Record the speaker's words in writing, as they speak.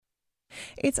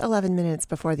It's 11 minutes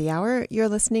before the hour. You're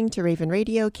listening to Raven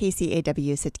Radio,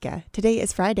 KCAW Sitka. Today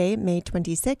is Friday, May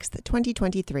 26th,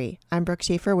 2023. I'm Brooke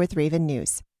Schaefer with Raven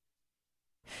News.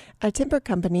 A timber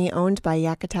company owned by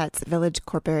Yakutat's Village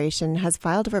Corporation has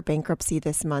filed for bankruptcy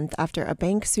this month after a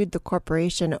bank sued the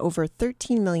corporation over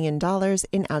 $13 million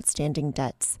in outstanding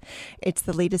debts. It's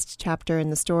the latest chapter in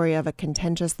the story of a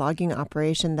contentious logging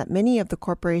operation that many of the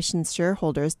corporation's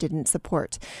shareholders didn't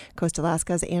support. Coast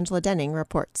Alaska's Angela Denning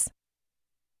reports.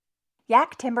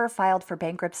 Yak Timber filed for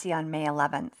bankruptcy on May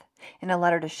 11th. In a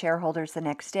letter to shareholders the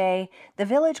next day, the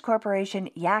Village Corporation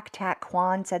Yakutat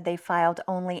Kwan said they filed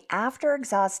only after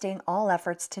exhausting all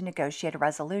efforts to negotiate a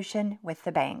resolution with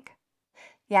the bank.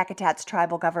 Yakutat's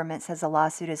tribal government says the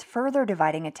lawsuit is further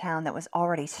dividing a town that was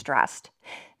already stressed.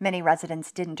 Many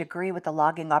residents didn't agree with the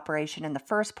logging operation in the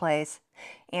first place.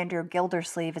 Andrew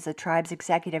Gildersleeve is the tribe's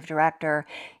executive director.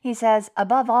 He says,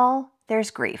 above all,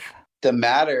 there's grief. The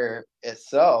matter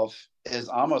itself is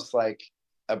almost like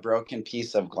a broken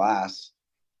piece of glass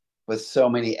with so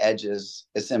many edges,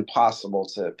 it's impossible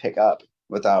to pick up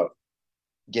without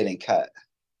getting cut.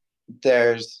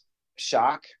 There's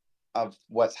shock of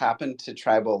what's happened to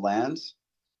tribal lands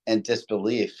and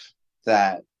disbelief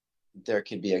that there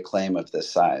could be a claim of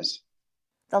this size.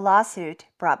 The lawsuit,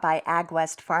 brought by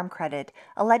AgWest Farm Credit,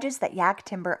 alleges that Yak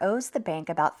Timber owes the bank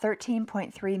about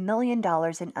 $13.3 million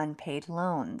in unpaid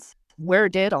loans. Where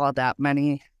did all that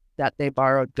money that they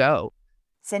borrowed go?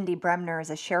 Cindy Bremner is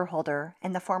a shareholder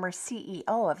and the former CEO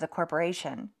of the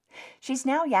corporation. She's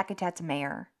now Yakutat's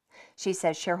mayor. She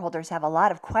says shareholders have a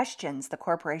lot of questions the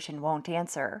corporation won't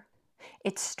answer.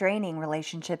 It's straining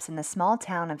relationships in the small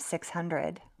town of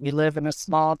 600. We live in a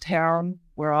small town.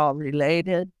 We're all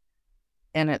related.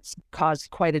 And it's caused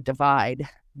quite a divide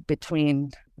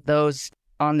between those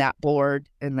on that board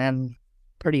and then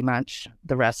pretty much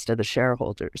the rest of the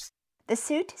shareholders. The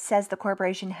suit says the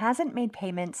corporation hasn't made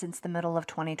payments since the middle of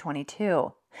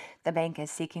 2022. The bank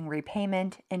is seeking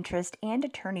repayment, interest, and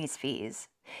attorney's fees.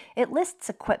 It lists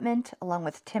equipment along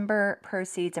with timber,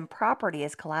 proceeds, and property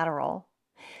as collateral.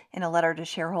 In a letter to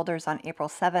shareholders on April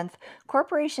 7th,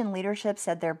 corporation leadership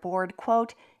said their board,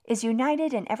 quote, is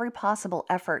united in every possible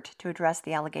effort to address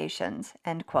the allegations,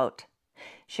 end quote.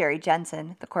 Sherry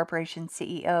Jensen, the corporation's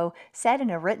CEO, said in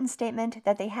a written statement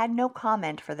that they had no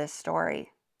comment for this story.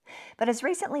 But as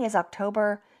recently as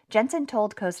October, Jensen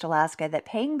told Coast Alaska that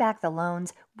paying back the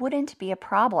loans wouldn't be a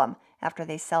problem after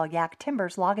they sell Yak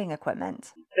Timber's logging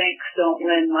equipment. Banks don't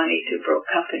lend money to broke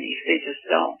companies. They just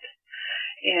don't.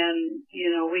 And,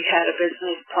 we had a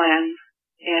business plan,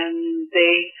 and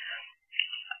they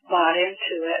bought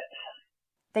into it.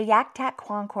 The Yakutat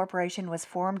Kwan Corporation was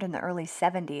formed in the early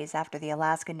 70s after the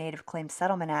Alaska Native Claims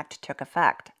Settlement Act took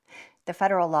effect. The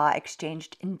federal law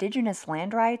exchanged indigenous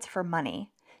land rights for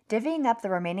money, divvying up the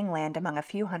remaining land among a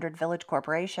few hundred village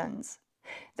corporations.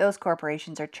 Those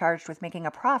corporations are charged with making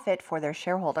a profit for their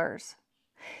shareholders.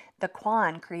 The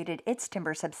Kwan created its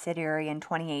timber subsidiary in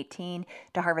 2018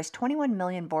 to harvest 21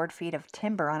 million board feet of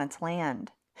timber on its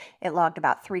land. It logged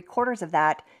about 3/4 of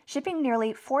that, shipping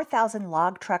nearly 4,000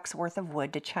 log trucks worth of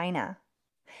wood to China.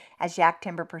 As Yak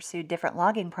Timber pursued different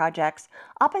logging projects,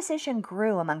 opposition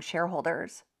grew among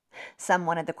shareholders. Some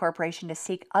wanted the corporation to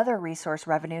seek other resource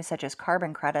revenue such as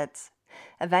carbon credits.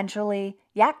 Eventually,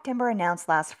 Yak Timber announced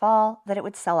last fall that it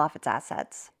would sell off its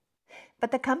assets.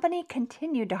 But the company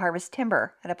continued to harvest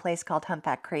timber at a place called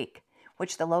Humpback Creek,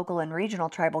 which the local and regional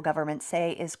tribal governments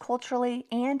say is culturally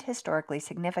and historically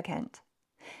significant.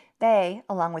 They,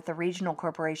 along with the regional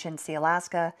corporation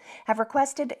Sealaska, have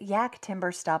requested Yak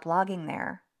Timber stop logging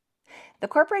there. The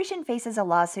corporation faces a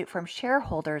lawsuit from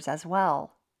shareholders as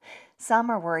well.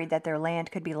 Some are worried that their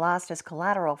land could be lost as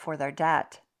collateral for their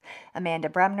debt. Amanda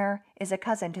Bremner is a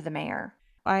cousin to the mayor.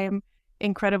 I am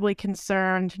incredibly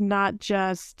concerned, not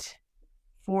just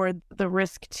for the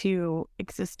risk to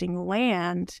existing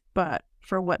land, but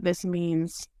for what this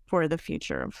means for the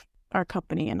future of our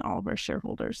company and all of our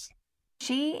shareholders.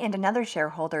 She and another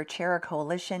shareholder chair a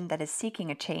coalition that is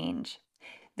seeking a change.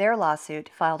 Their lawsuit,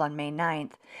 filed on May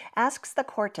 9th, asks the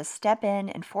court to step in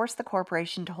and force the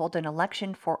corporation to hold an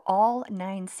election for all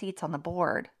 9 seats on the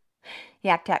board.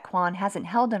 Yakutat Kwan hasn't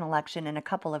held an election in a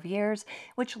couple of years,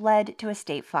 which led to a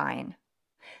state fine.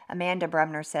 Amanda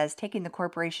Bremner says taking the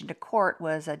corporation to court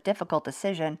was a difficult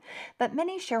decision, but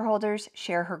many shareholders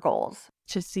share her goals.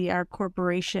 To see our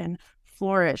corporation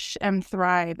flourish and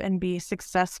thrive and be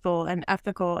successful and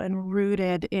ethical and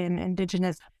rooted in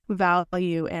Indigenous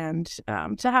value and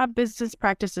to have business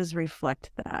practices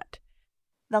reflect that.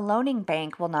 The loaning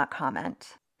bank will not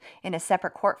comment. In a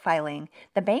separate court filing,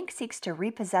 the bank seeks to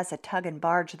repossess a tug and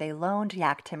barge they loaned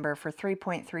Yak Timber for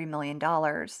 $3.3 million.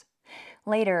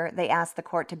 Later, they asked the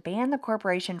court to ban the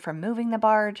corporation from moving the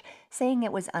barge, saying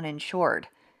it was uninsured.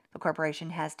 The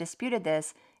corporation has disputed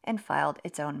this and filed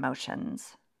its own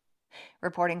motions.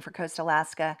 Reporting for Coast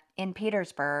Alaska, in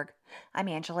Petersburg, I'm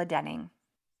Angela Denning.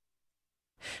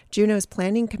 Juneau's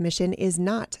Planning Commission is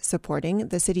not supporting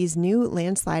the city's new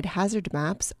landslide hazard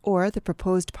maps or the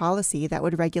proposed policy that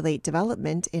would regulate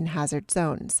development in hazard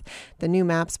zones. The new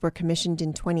maps were commissioned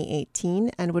in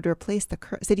 2018 and would replace the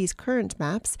city's current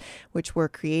maps, which were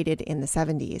created in the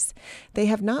 70s. They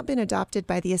have not been adopted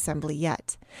by the Assembly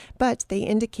yet, but they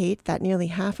indicate that nearly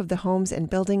half of the homes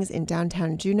and buildings in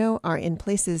downtown Juneau are in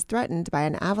places threatened by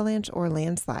an avalanche or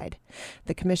landslide.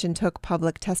 The commission took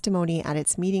public testimony at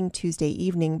its meeting Tuesday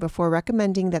evening before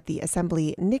recommending that the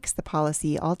Assembly nix the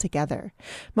policy altogether.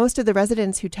 Most of the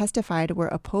residents who testified were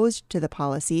opposed to the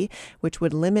policy, which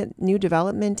would limit new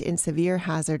development in severe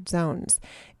hazard zones.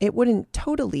 It wouldn't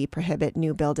totally prohibit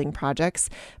new building projects,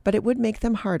 but it would make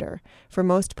them harder. For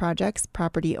most projects,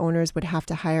 property owners would have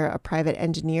to hire a private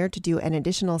engineer to do an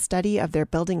additional study of their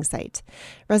building site.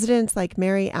 Residents like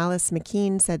Mary Alice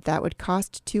McKean said that would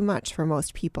cost too much for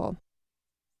most people.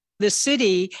 The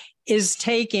city is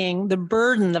taking the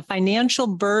burden, the financial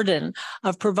burden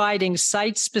of providing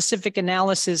site-specific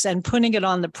analysis and putting it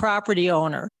on the property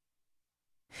owner.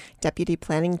 Deputy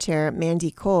Planning Chair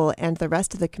Mandy Cole and the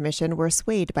rest of the commission were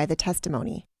swayed by the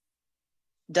testimony.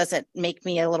 Does it make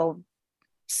me a little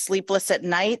sleepless at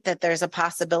night that there's a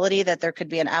possibility that there could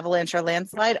be an avalanche or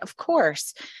landslide? Of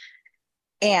course.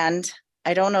 And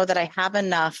I don't know that I have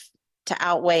enough to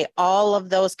outweigh all of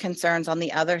those concerns on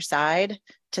the other side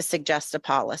to suggest a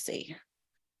policy.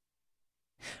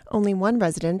 Only one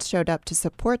resident showed up to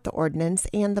support the ordinance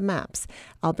and the maps.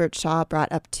 Albert Shaw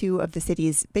brought up two of the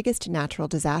city's biggest natural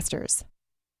disasters.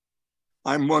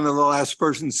 I'm one of the last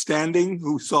persons standing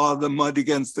who saw the mud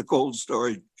against the cold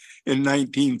storage in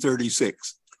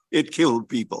 1936. It killed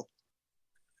people.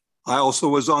 I also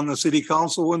was on the city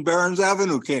council when Barron's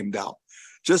Avenue came down.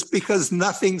 Just because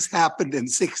nothing's happened in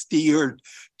 60 years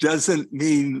doesn't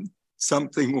mean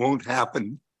something won't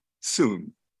happen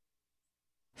soon.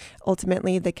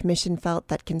 Ultimately, the commission felt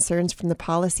that concerns from the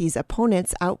policy's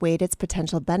opponents outweighed its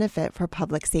potential benefit for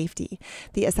public safety.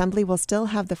 The Assembly will still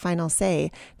have the final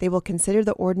say. They will consider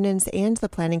the ordinance and the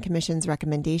Planning Commission's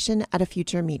recommendation at a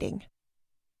future meeting.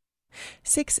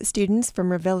 6 students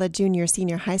from Revilla Junior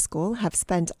Senior High School have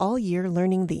spent all year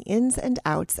learning the ins and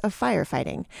outs of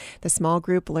firefighting. The small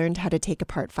group learned how to take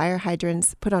apart fire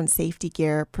hydrants, put on safety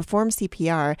gear, perform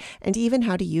CPR, and even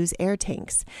how to use air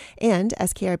tanks. And,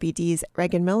 as KRBD's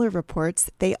Reagan Miller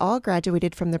reports, they all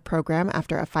graduated from the program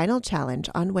after a final challenge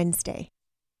on Wednesday.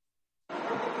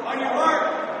 On your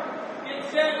mark, get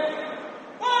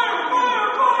set, fire!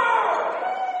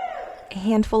 A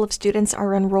handful of students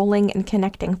are unrolling and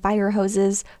connecting fire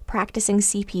hoses, practicing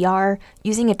CPR,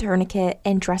 using a tourniquet,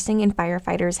 and dressing in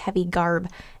firefighters' heavy garb.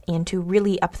 And to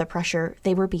really up the pressure,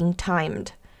 they were being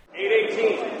timed.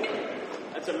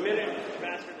 8:18. That's a minute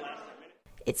faster than last minute.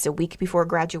 It's a week before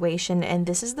graduation, and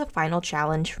this is the final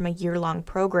challenge from a year-long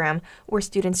program where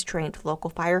students trained with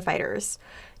local firefighters.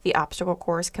 The obstacle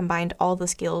course combined all the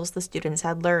skills the students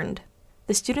had learned.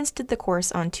 The students did the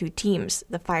course on 2 teams,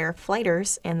 the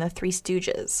Fireflighters and the Three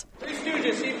Stooges. Three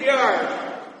Stooges,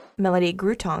 CPR! Melody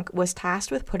Grutonk was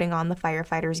tasked with putting on the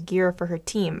firefighters' gear for her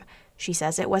team. She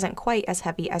says it wasn't quite as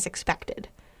heavy as expected.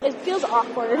 It feels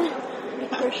awkward,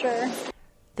 for sure.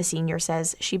 The senior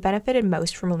says she benefited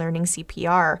most from learning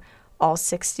CPR. All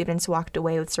 6 students walked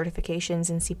away with certifications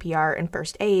in CPR and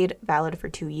first aid, valid for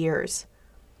 2 years.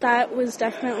 That was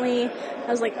definitely, I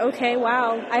was like, okay,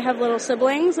 wow, I have little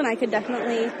siblings and I could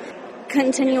definitely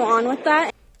continue on with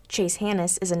that. Chase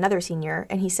Hannes is another senior,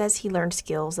 and he says he learned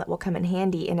skills that will come in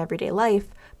handy in everyday life,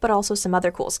 but also some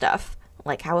other cool stuff,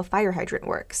 like how a fire hydrant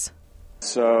works.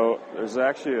 So there's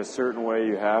actually a certain way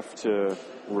you have to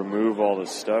remove all the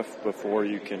stuff before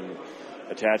you can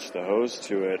attach the hose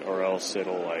to it, or else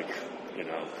it'll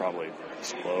probably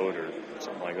explode or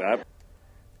something like that.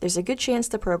 There's a good chance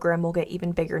the program will get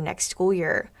even bigger next school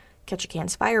year.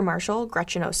 Ketchikan's Fire Marshal,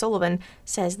 Gretchen O'Sullivan,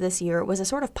 says this year was a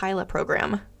sort of pilot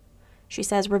program. She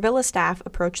says Revilla staff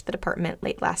approached the department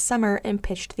late last summer and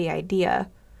pitched the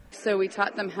idea. So we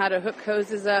taught them how to hook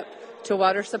hoses up to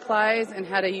water supplies and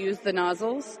how to use the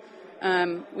nozzles.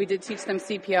 We did teach them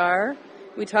CPR.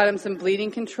 We taught them some bleeding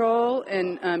control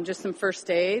and just some first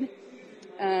aid.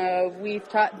 We've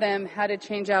taught them how to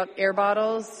change out air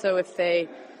bottles, so if they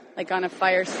on a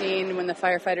fire scene when the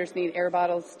firefighters need air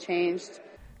bottles changed.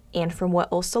 And from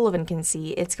what O'Sullivan can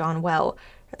see, it's gone well.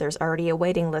 There's already a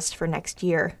waiting list for next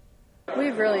year.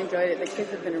 We've really enjoyed it. The kids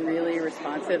have been really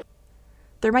responsive.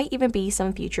 There might even be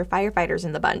some future firefighters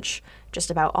in the bunch. Just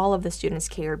about all of the students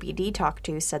KRBD talked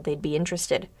to said they'd be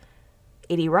interested.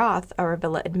 Adie Roth, our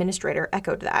villa administrator,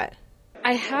 echoed that.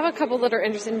 I have a couple that are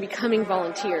interested in becoming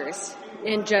volunteers,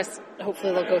 and just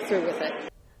hopefully they'll go through with it.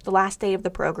 The last day of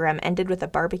the program ended with a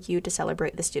barbecue to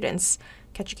celebrate the students.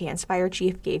 Ketchikan's fire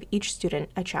chief gave each student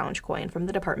a challenge coin from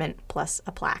the department, plus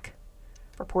a plaque.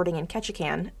 Reporting in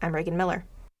Ketchikan, I'm Reagan Miller.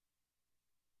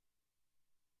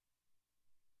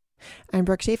 I'm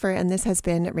Brooke Schaefer, and this has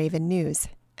been Raven News.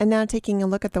 And now taking a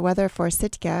look at the weather for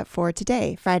Sitka for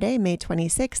today, Friday, May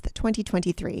 26th,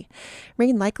 2023.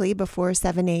 Rain likely before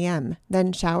 7 a.m.,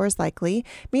 then showers likely,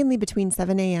 mainly between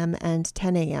 7 a.m. and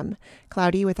 10 a.m.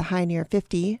 Cloudy with a high near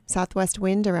 50, southwest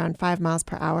wind around 5 miles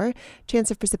per hour, chance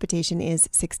of precipitation is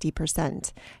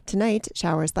 60%. Tonight,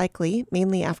 showers likely,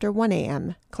 mainly after 1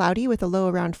 a.m. Cloudy with a low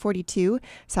around 42,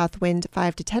 south wind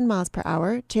 5 to 10 miles per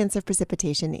hour, chance of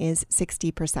precipitation is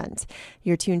 60%.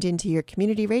 You're tuned into your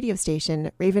community radio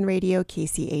station, Raven Radio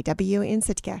KCAW in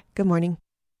Sitka. Good morning.